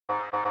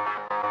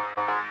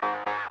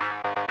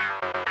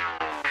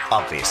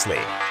Obviously.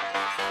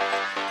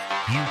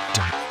 You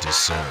don't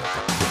deserve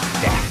a quick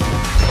death.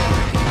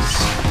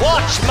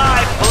 Watch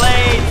my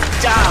blade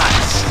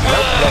dance!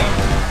 Well played.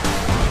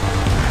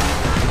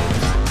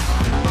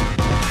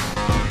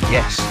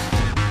 Yes.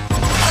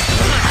 My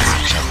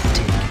blades shall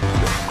dig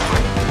your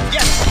grave.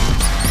 Yes!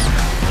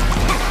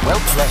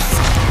 Well played.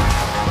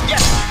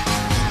 Yes!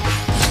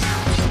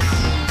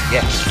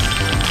 Yes.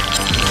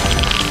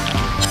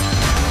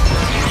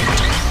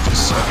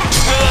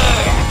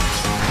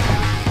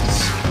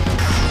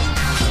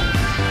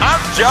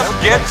 I'm just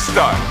getting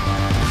started.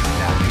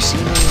 Now you see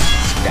me?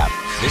 Now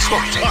this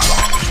won't take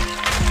long.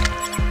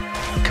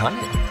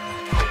 Cunning.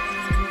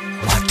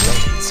 My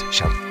blades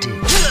shall dig your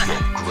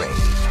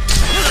grave.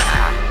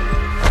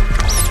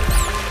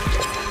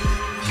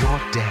 Your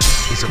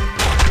death is a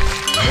blow.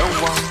 No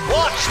one.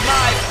 Watch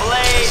my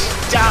blade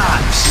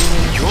dance. See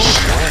me? Your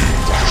one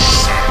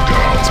dance.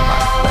 Dance my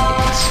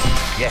blades.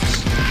 Yes,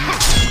 you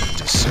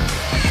deserve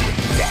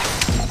death.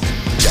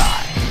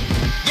 Die.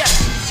 Yes.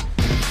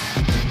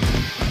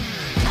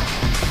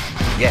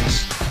 Yes.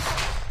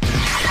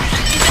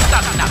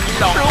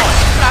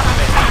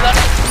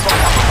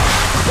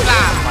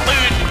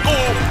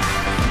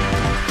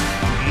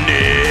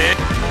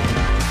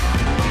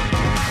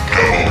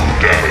 Double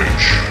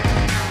damage.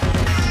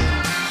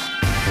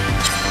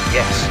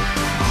 Yes.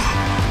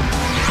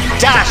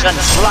 Dash and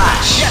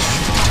slash. Yes.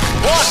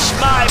 Watch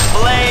my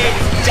blade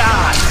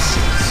dance.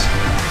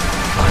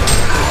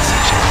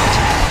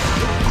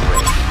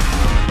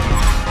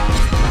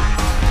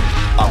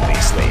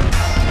 Obviously.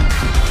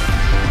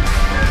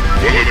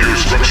 One of your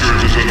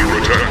structures is under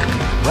attack.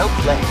 Well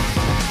played.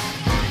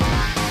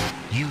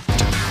 You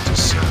don't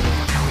deserve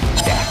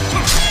death.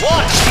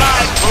 Watch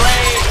my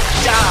blade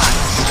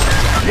dance.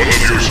 One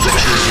of your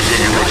structures is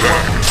under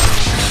attack.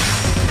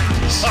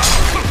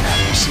 Now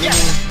you see me,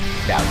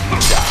 now you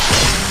die.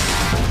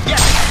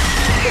 Yes.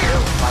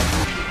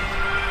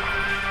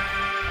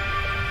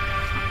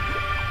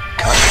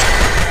 Cut.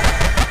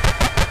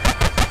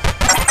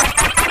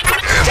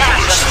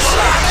 Dash and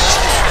slash.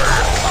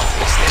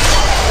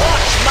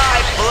 Watch my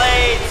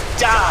blade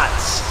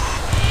dance.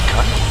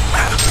 Cut.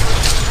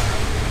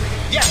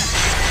 Yes.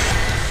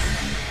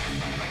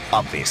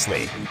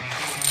 Obviously.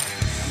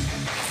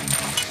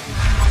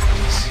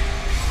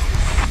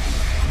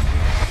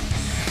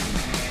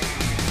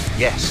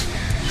 Yes.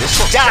 This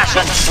will dash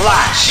and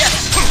slash.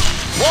 Yes.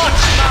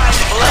 Watch my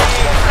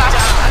blade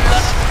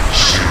dance.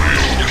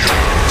 Serial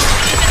killer.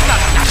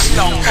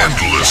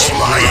 Endless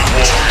light.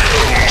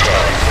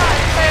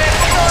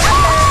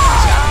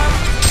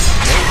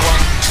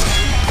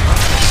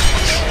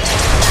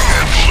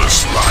 Endless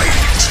light.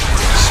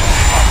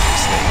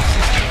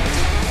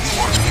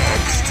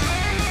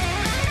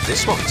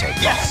 This won't take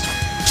long. Yes.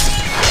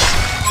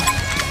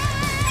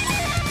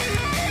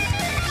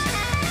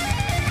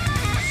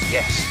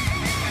 Yes.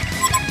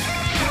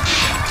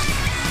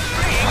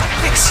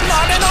 It's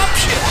not an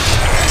option.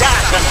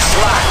 Dash and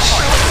slash.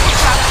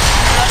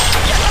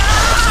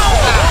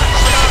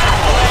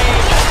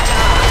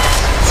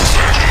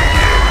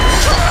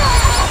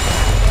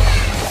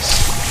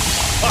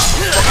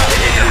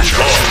 Your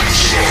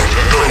structures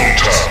double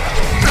tap.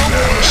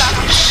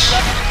 Nemesis.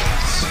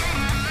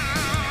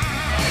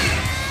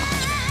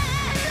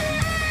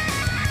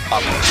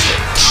 Obviously.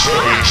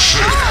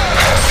 7-6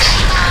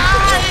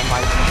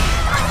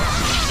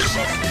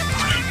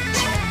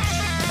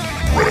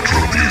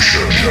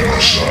 Retribution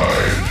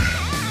genocide.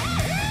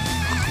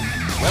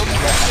 Well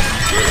played.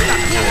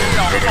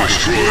 Have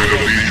destroyed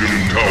a Legion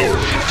tower.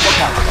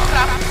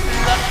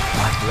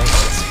 My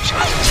blades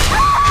shall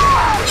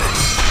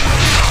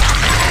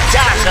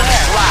dash and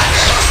slash.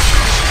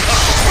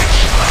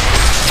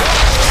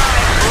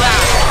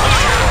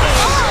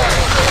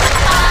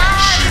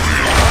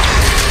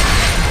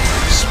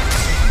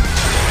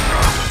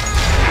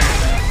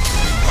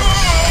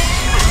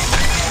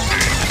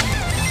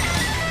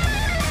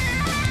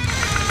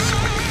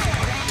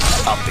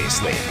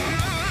 Obviously.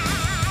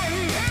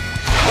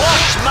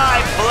 Watch my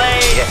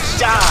blade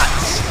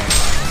dance.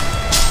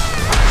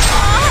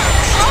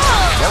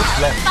 Well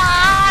played.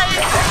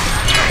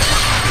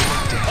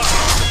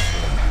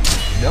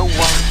 No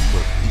one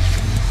will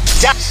even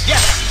dance. Yes.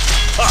 Yes.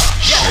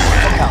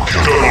 Double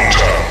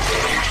tap.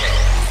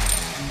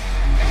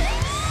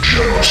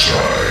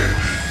 Genocide.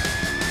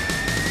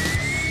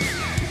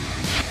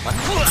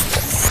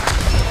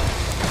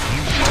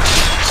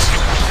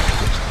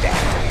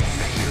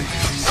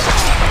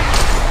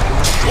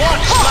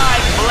 Watch my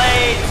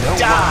blade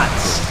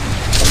dance.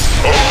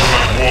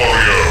 Ultimate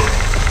warrior.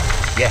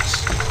 Yes.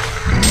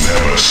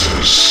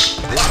 Nemesis.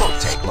 This won't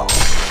take long.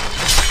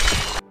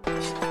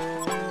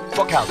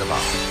 For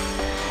Calderon.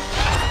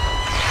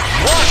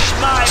 Watch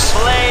my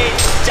blade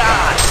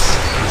dance.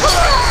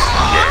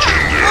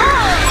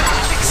 Legendary.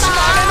 It's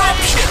not an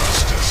option.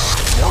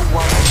 No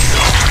one.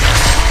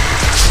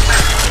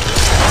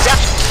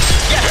 Yes.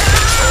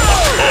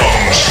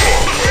 Onslaught.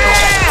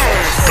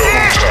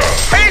 Double tap.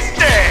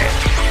 Tasty.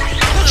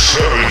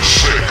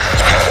 7-6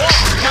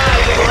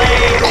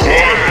 hat-trick.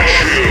 Quad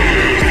kill.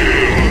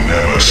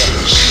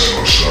 Nemesis.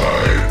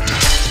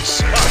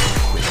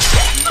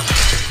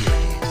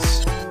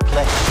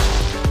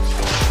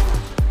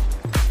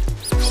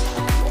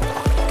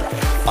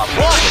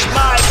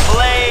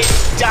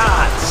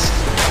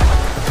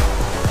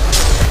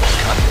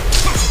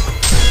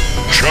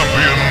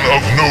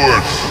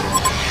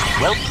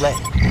 Well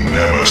played.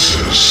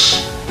 Nemesis.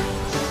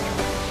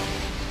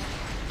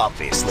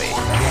 Obviously.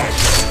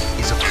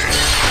 Is a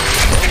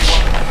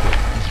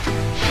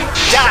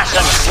dash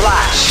and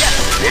slash.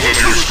 One of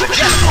your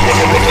structures is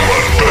under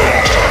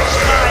attack.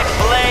 My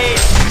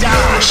blade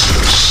dash.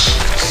 Nemesis.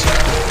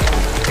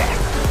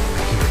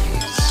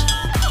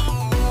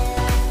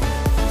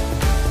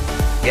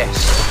 Yes.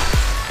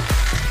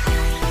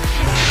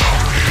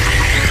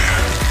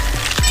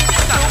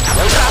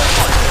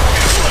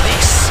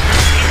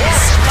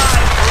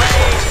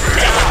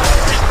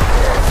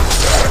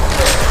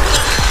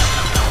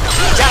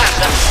 Dash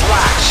and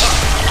slash.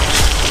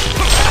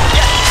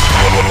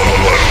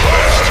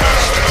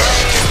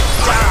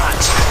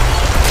 Dodge.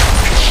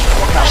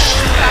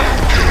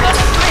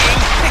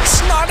 It's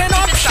not an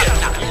option.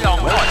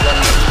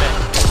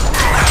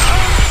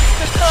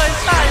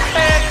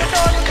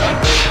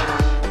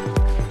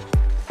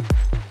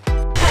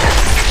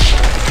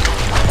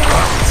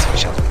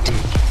 Shall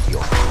dig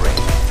your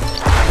grave.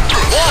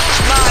 Watch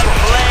my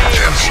blade.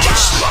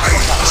 Endless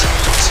light.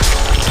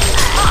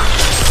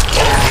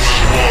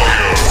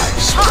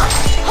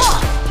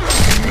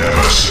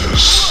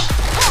 Nemesis.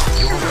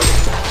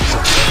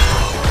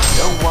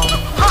 No one.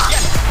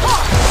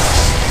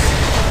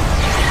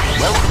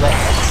 Well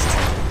played.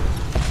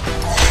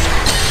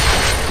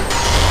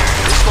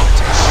 This one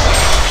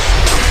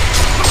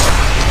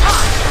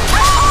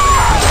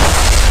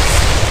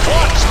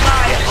watch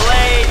my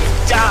blade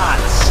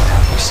dance.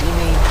 Now you see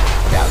me,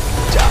 now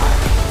you die.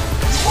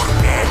 You're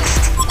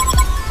next.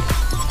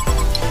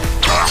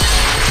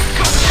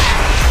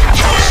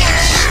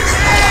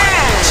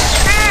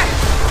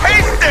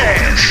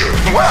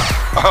 Well,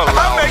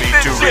 allow me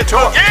to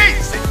retort.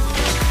 Easy.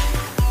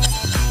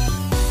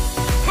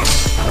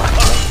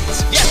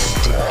 Yes,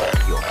 dig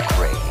your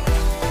grave.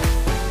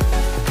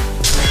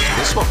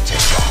 This won't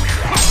take long.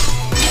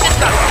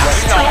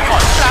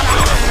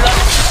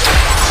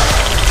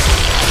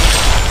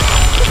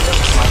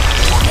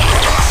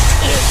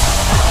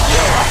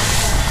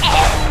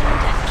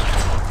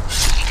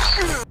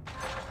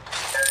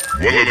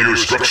 One of your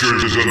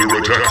structures is under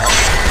attack.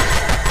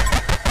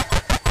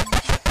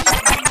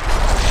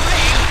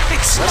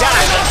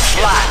 Diamond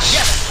flash.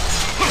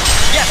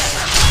 Yes.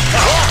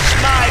 Watch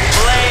my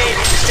blade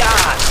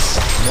dance.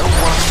 No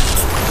one.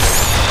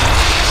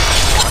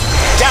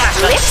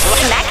 Diamond Lips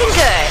smacking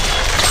good.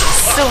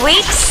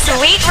 Sweet,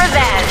 sweet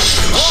revenge.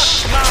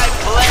 watch my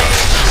blade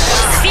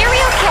dance.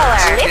 Serial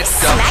killer. Lips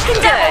smacking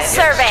good. Double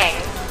serving.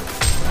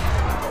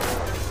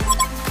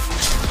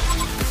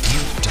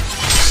 You don't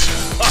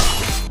deserve.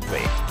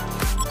 Wait.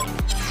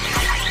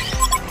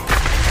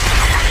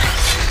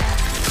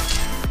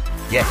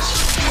 Yes.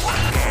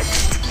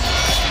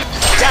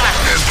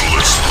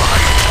 Endless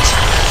light.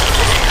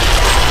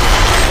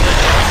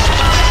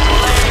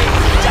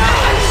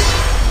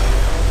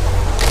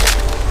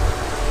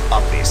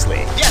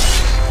 Obviously. Yes.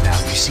 Now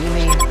you see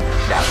me,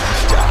 now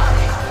you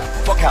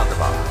die. Fuck out the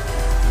bar.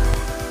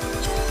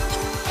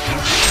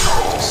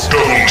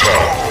 Double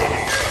tap.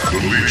 The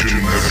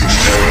Legion has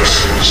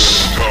Nemesis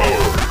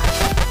tower.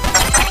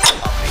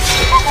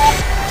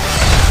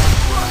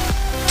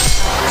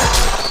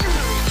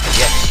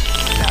 Yes.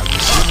 Now you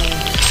see me,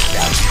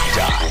 now you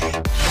die.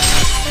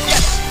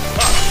 Yes.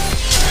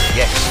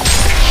 Yes.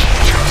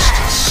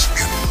 Justice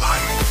in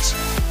light.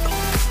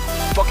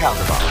 Fuck out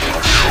the bar.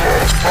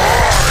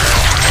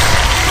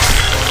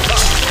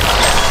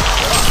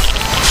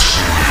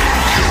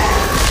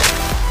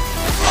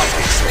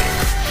 Obviously.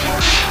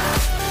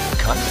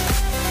 Cunt.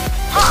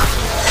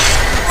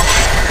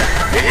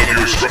 One of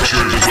your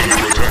structures is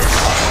under attack.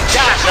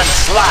 Dash and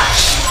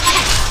slash.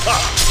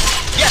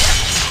 Yes.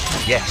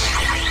 Yes.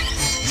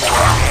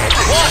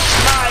 Watch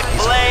my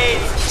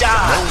blade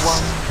dance. No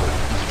one will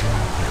even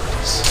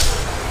notice.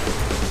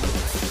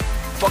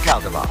 Fuck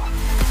out the bar.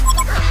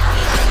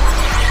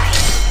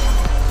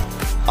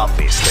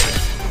 Obviously.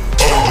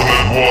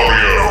 Ultimate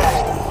Warrior.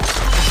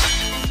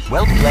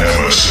 Well played.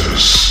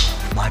 Nemesis.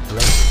 My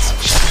blades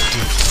shall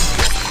dig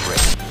your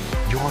grave.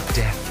 Your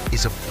death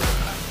is a blur.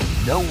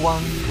 No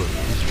one will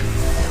even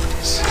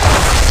notice.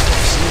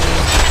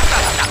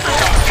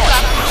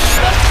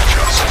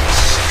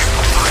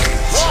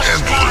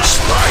 Endless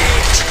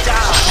light.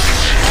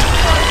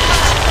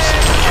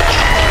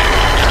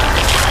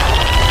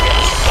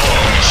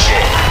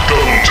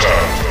 Double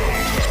tap.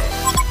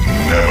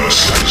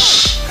 Nemesis.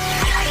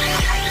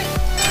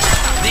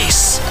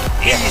 This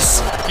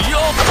is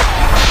your.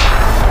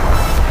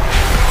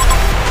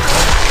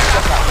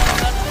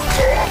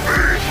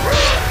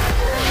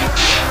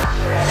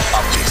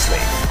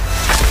 Obviously.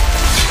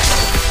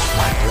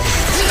 My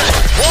blades.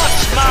 Watch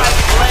my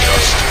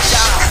blade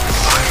down.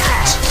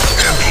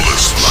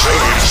 Endless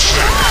light.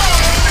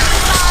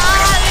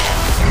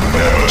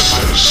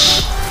 Nemesis.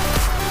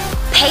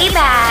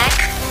 Payback.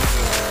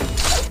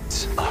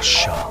 A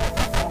sharp.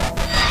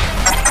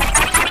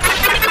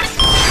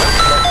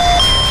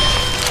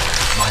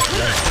 My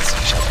blades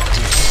shall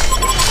dig.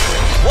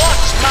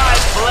 Watch my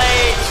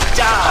blade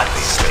down.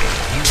 Obviously,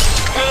 you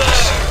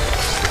deserve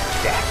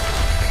death.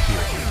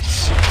 Here it is.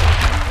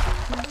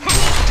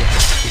 Your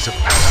is a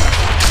problem.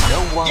 No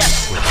one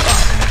will.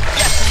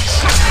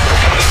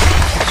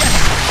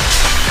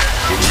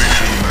 The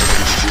Legion has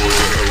destroyed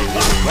the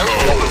HoN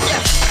Tower.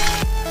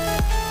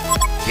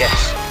 Yes.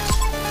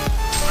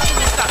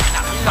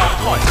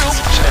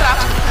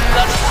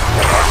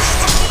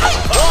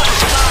 Watch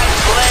my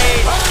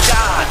blade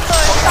dance!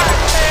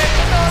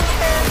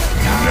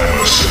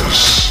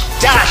 Nemesis.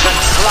 Dash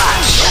and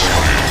slash!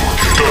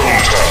 Double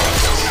tap.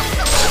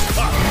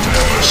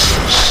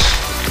 Nemesis.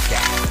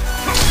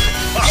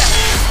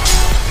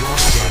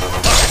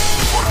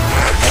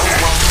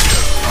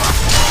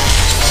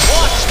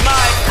 Watch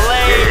my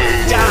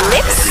blade dance!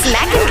 Lips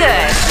smacking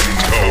good.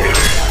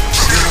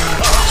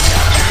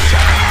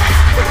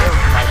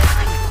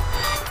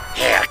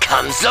 Here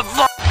comes the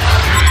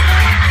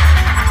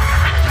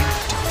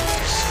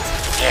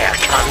Here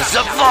comes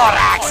the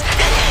Vorax!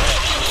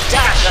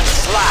 Dash and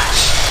slash!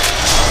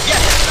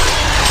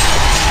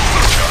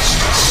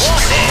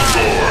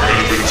 Condor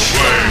has been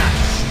slain.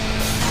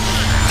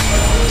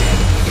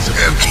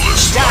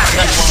 Endless Dash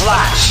and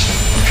slash!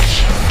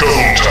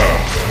 double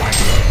tap.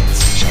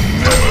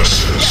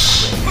 Nemesis.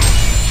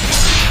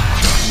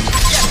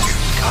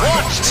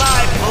 Watch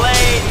my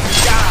blade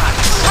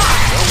dance!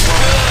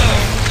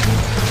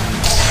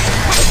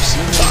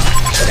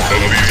 A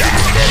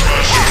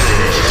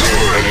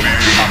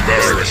Legion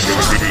barracks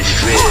has been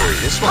destroyed.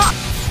 This one.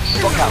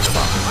 Look out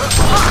for.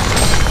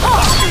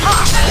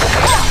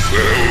 The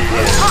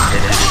Hellborn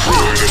have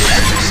destroyed a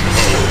Legion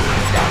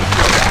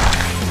tower.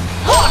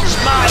 Watch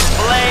my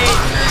blade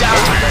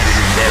dance!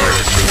 Legion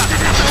barracks has been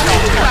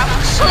destroyed.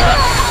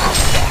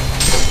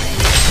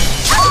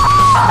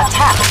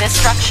 Attack this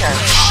structure.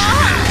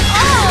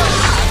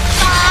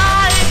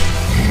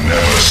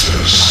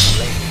 Nemesis.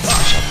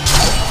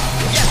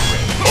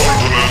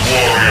 Ultimate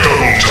warrior.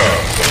 Double tap.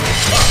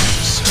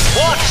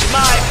 Watch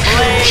my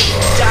blade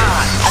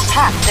dance!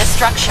 Attack this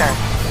structure.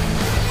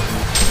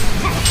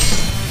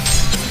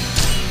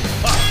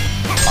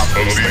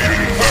 A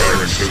Legion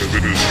barracks has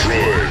been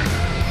destroyed.